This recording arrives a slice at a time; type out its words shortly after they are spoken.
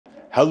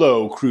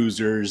Hello,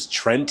 cruisers.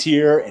 Trent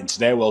here, and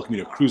today I welcome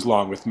you to cruise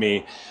along with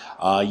me.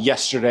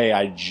 Yesterday,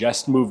 I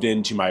just moved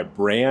into my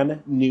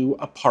brand new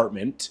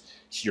apartment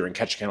here in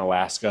Ketchikan,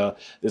 Alaska.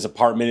 This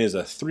apartment is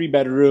a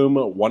 3-bedroom,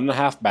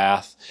 1.5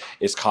 bath.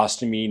 It's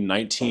costing me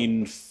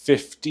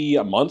 $19.50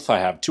 a month. I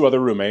have 2 other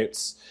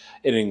roommates.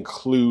 It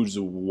includes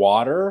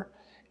water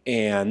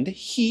and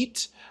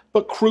heat,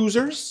 but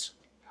cruisers,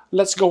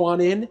 let's go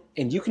on in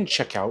and you can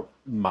check out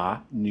my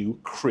new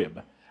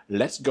crib.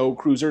 Let's go,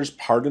 cruisers.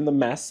 Pardon the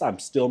mess. I'm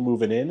still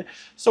moving in.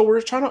 So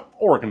we're trying to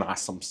organize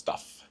some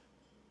stuff.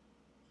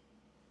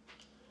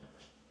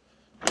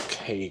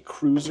 Okay,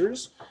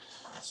 cruisers.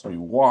 So we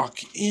walk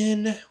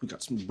in. We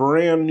got some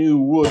brand new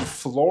wood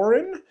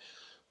flooring.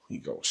 We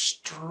go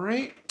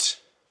straight.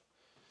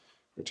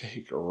 We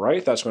take a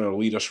right. That's going to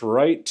lead us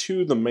right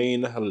to the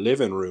main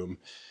living room.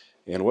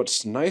 And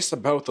what's nice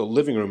about the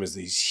living room is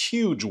these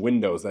huge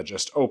windows that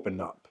just open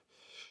up.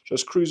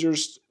 Just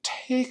cruisers,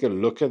 take a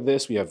look at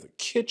this. We have the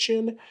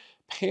kitchen.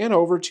 Pan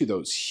over to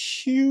those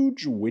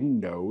huge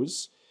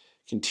windows.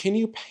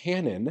 Continue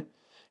panning.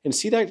 And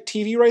see that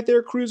TV right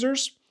there,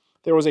 cruisers?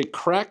 There was a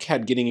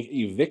crackhead getting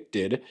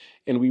evicted,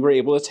 and we were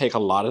able to take a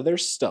lot of their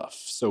stuff.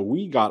 So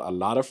we got a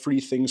lot of free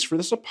things for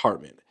this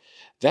apartment.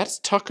 That's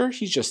Tucker.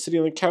 He's just sitting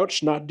on the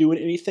couch, not doing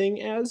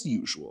anything as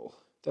usual.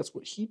 That's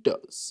what he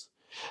does.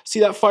 See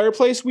that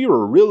fireplace? We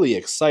were really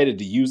excited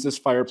to use this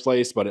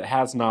fireplace, but it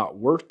has not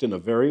worked in a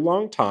very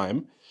long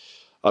time.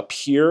 Up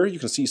here, you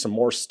can see some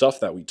more stuff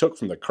that we took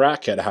from the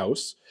crackhead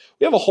house.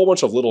 We have a whole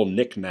bunch of little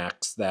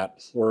knickknacks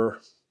that were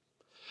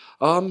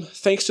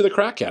thanks to the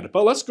crackhead.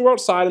 But let's go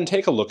outside and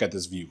take a look at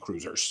this view,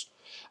 cruisers.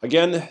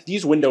 Again,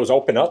 these windows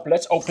open up.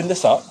 Let's open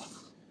this up.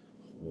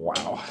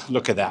 Wow,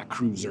 look at that,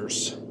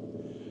 cruisers.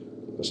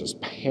 Let's just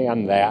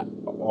pan that.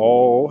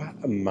 Oh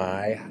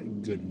my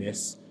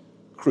goodness.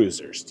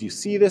 Cruisers, do you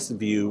see this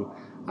view?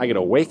 I get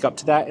to wake up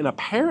to that, and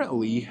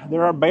apparently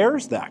there are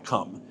bears that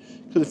come.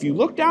 Because if you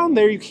look down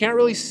there, you can't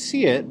really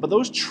see it, but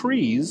those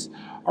trees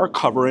are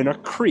covering a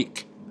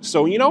creek.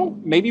 So, you know,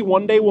 maybe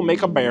one day we'll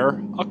make a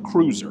bear a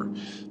cruiser.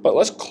 But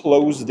let's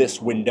close this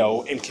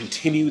window and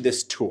continue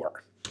this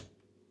tour.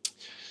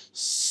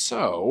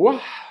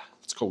 So,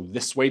 let's go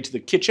this way to the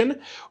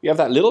kitchen. We have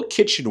that little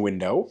kitchen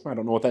window. I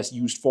don't know what that's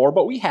used for,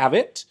 but we have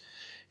it.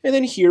 And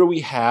then here we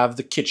have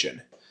the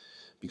kitchen.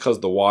 Because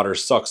the water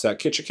sucks at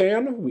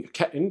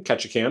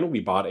Ketchikan, we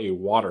bought a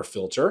water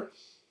filter.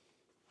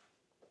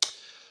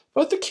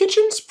 But the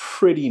kitchen's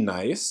pretty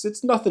nice.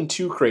 It's nothing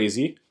too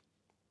crazy.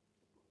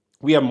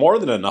 We have more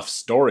than enough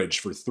storage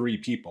for 3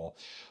 people,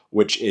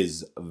 which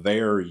is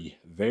very,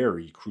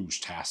 very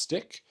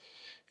cruise-tastic.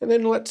 And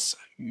then let's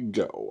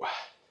go.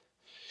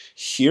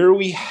 Here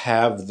we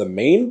have the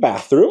main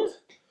bathroom.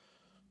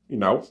 You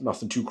know,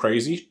 nothing too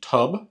crazy.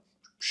 Tub,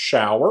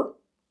 shower,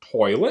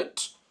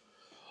 toilet.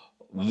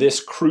 This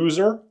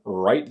cruiser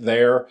right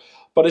there,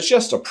 but it's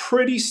just a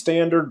pretty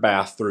standard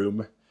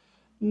bathroom.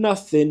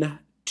 Nothing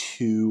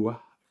too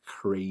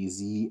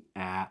crazy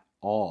at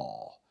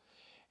all.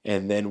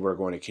 And then we're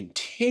going to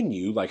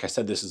continue. Like I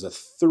said, this is a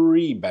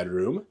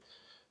 3-bedroom.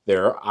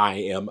 There I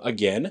am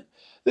again.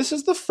 This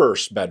is the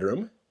 1st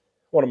bedroom.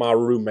 One of my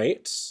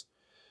roommates.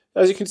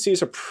 As you can see,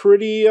 it's a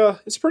pretty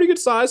good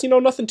size. You know,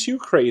 nothing too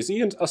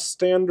crazy, and a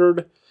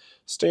standard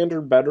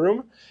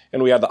bedroom.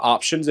 And we have the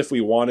options if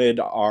we wanted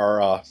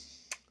our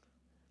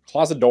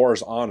closet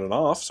doors on and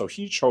off, so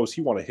he chose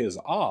he wanted his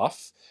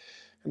off.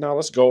 And now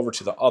let's go over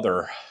to the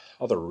other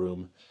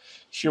room.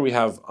 Here we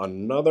have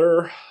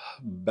another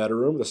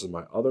bedroom. This is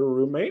my other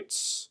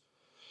roommates.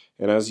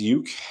 And as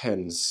you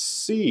can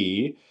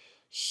see,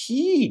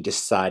 he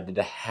decided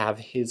to have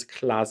his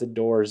closet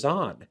doors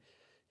on.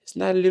 Isn't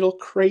that a little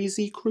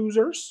crazy,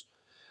 cruisers?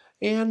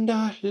 And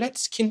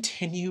let's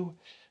continue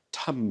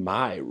to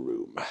my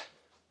room.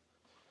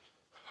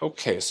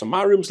 Okay, so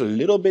my room's a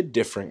little bit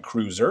different,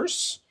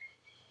 cruisers.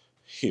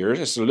 Here,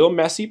 it's a little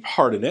messy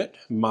part in it,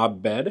 my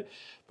bed,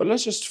 but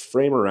let's just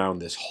frame around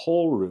this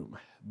whole room.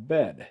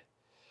 Bed,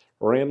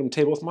 random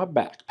table with my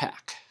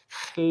backpack,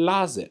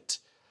 closet,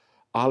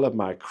 all of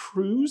my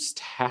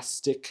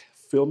cruise-tastic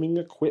filming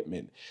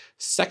equipment.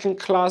 2nd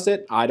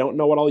closet, I don't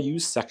know what I'll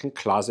use 2nd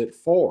closet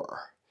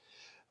for.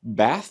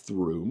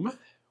 Bathroom,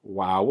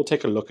 wow, we'll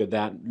take a look at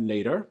that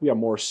later. We have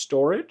more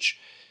storage,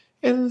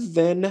 and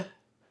then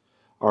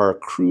our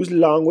cruise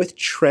along with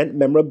Trent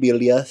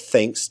memorabilia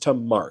thanks to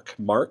Mark.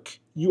 Mark,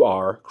 you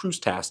are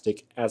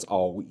cruise-tastic as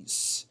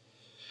always.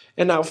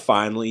 And now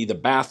finally, the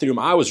bathroom.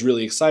 I was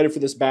really excited for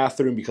this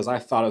bathroom because I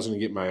thought I was going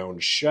to get my own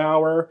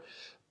shower.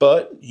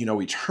 But, you know,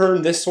 we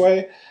turn this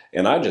way,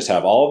 and I just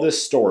have all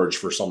this storage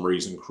for some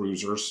reason,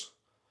 cruisers.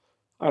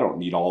 I don't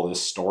need all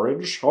this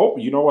storage. Oh,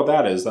 you know what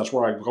that is. That's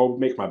where I go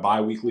make my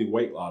bi-weekly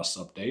weight loss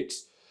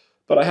updates.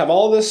 But I have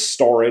all this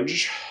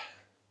storage.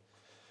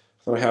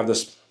 Then I have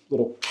this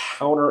little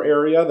counter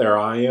area. There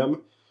I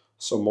am.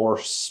 Some more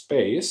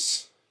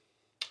space.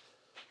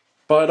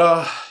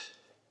 But,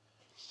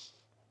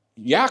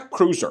 yeah,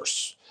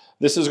 cruisers.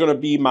 This is going to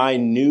be my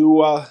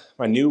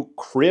new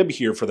crib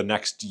here for the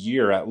next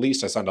year. At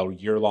least I signed a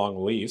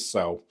year-long lease,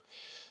 so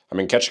I'm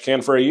in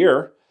Ketchikan for a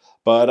year.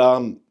 But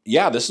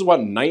yeah, this is what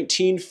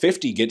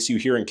 1950 gets you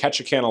here in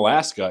Ketchikan,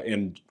 Alaska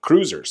in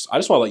cruisers. I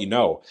just want to let you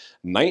know,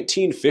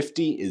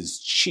 1950 is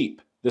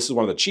cheap. This is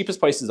one of the cheapest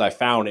places I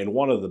found and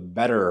one of the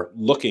better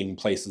looking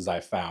places I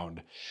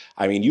found.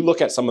 I mean, you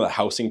look at some of the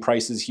housing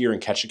prices here in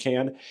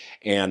Ketchikan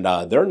and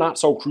they're not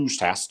so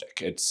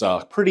cruise-tastic. It's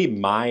pretty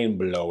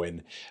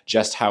mind-blowing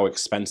just how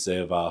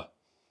expensive a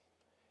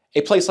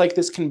place like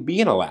this can be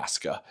in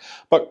Alaska.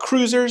 But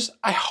cruisers,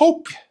 I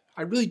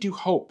really do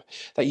hope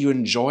that you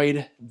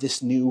enjoyed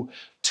this new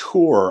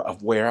tour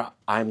of where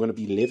I'm going to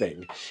be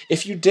living.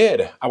 If you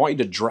did, I want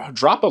you to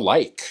drop a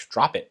like,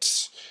 drop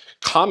it.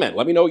 Comment,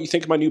 let me know what you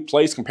think of my new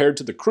place compared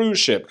to the cruise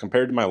ship,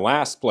 compared to my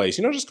last place.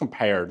 You know, just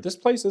compared. This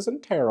place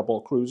isn't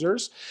terrible,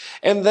 cruisers.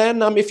 And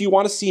then if you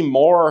want to see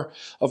more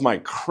of my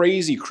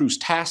crazy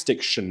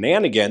cruise-tastic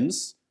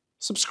shenanigans,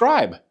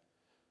 subscribe.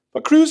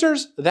 But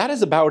cruisers, that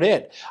is about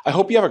it. I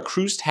hope you have a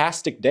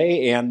cruise-tastic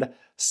day and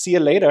see you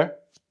later,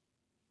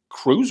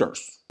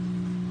 cruisers.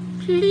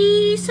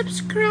 Please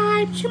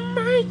subscribe to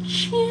my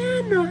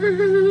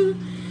channel.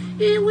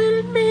 It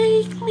will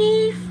make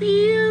me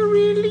feel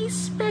really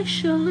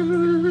special.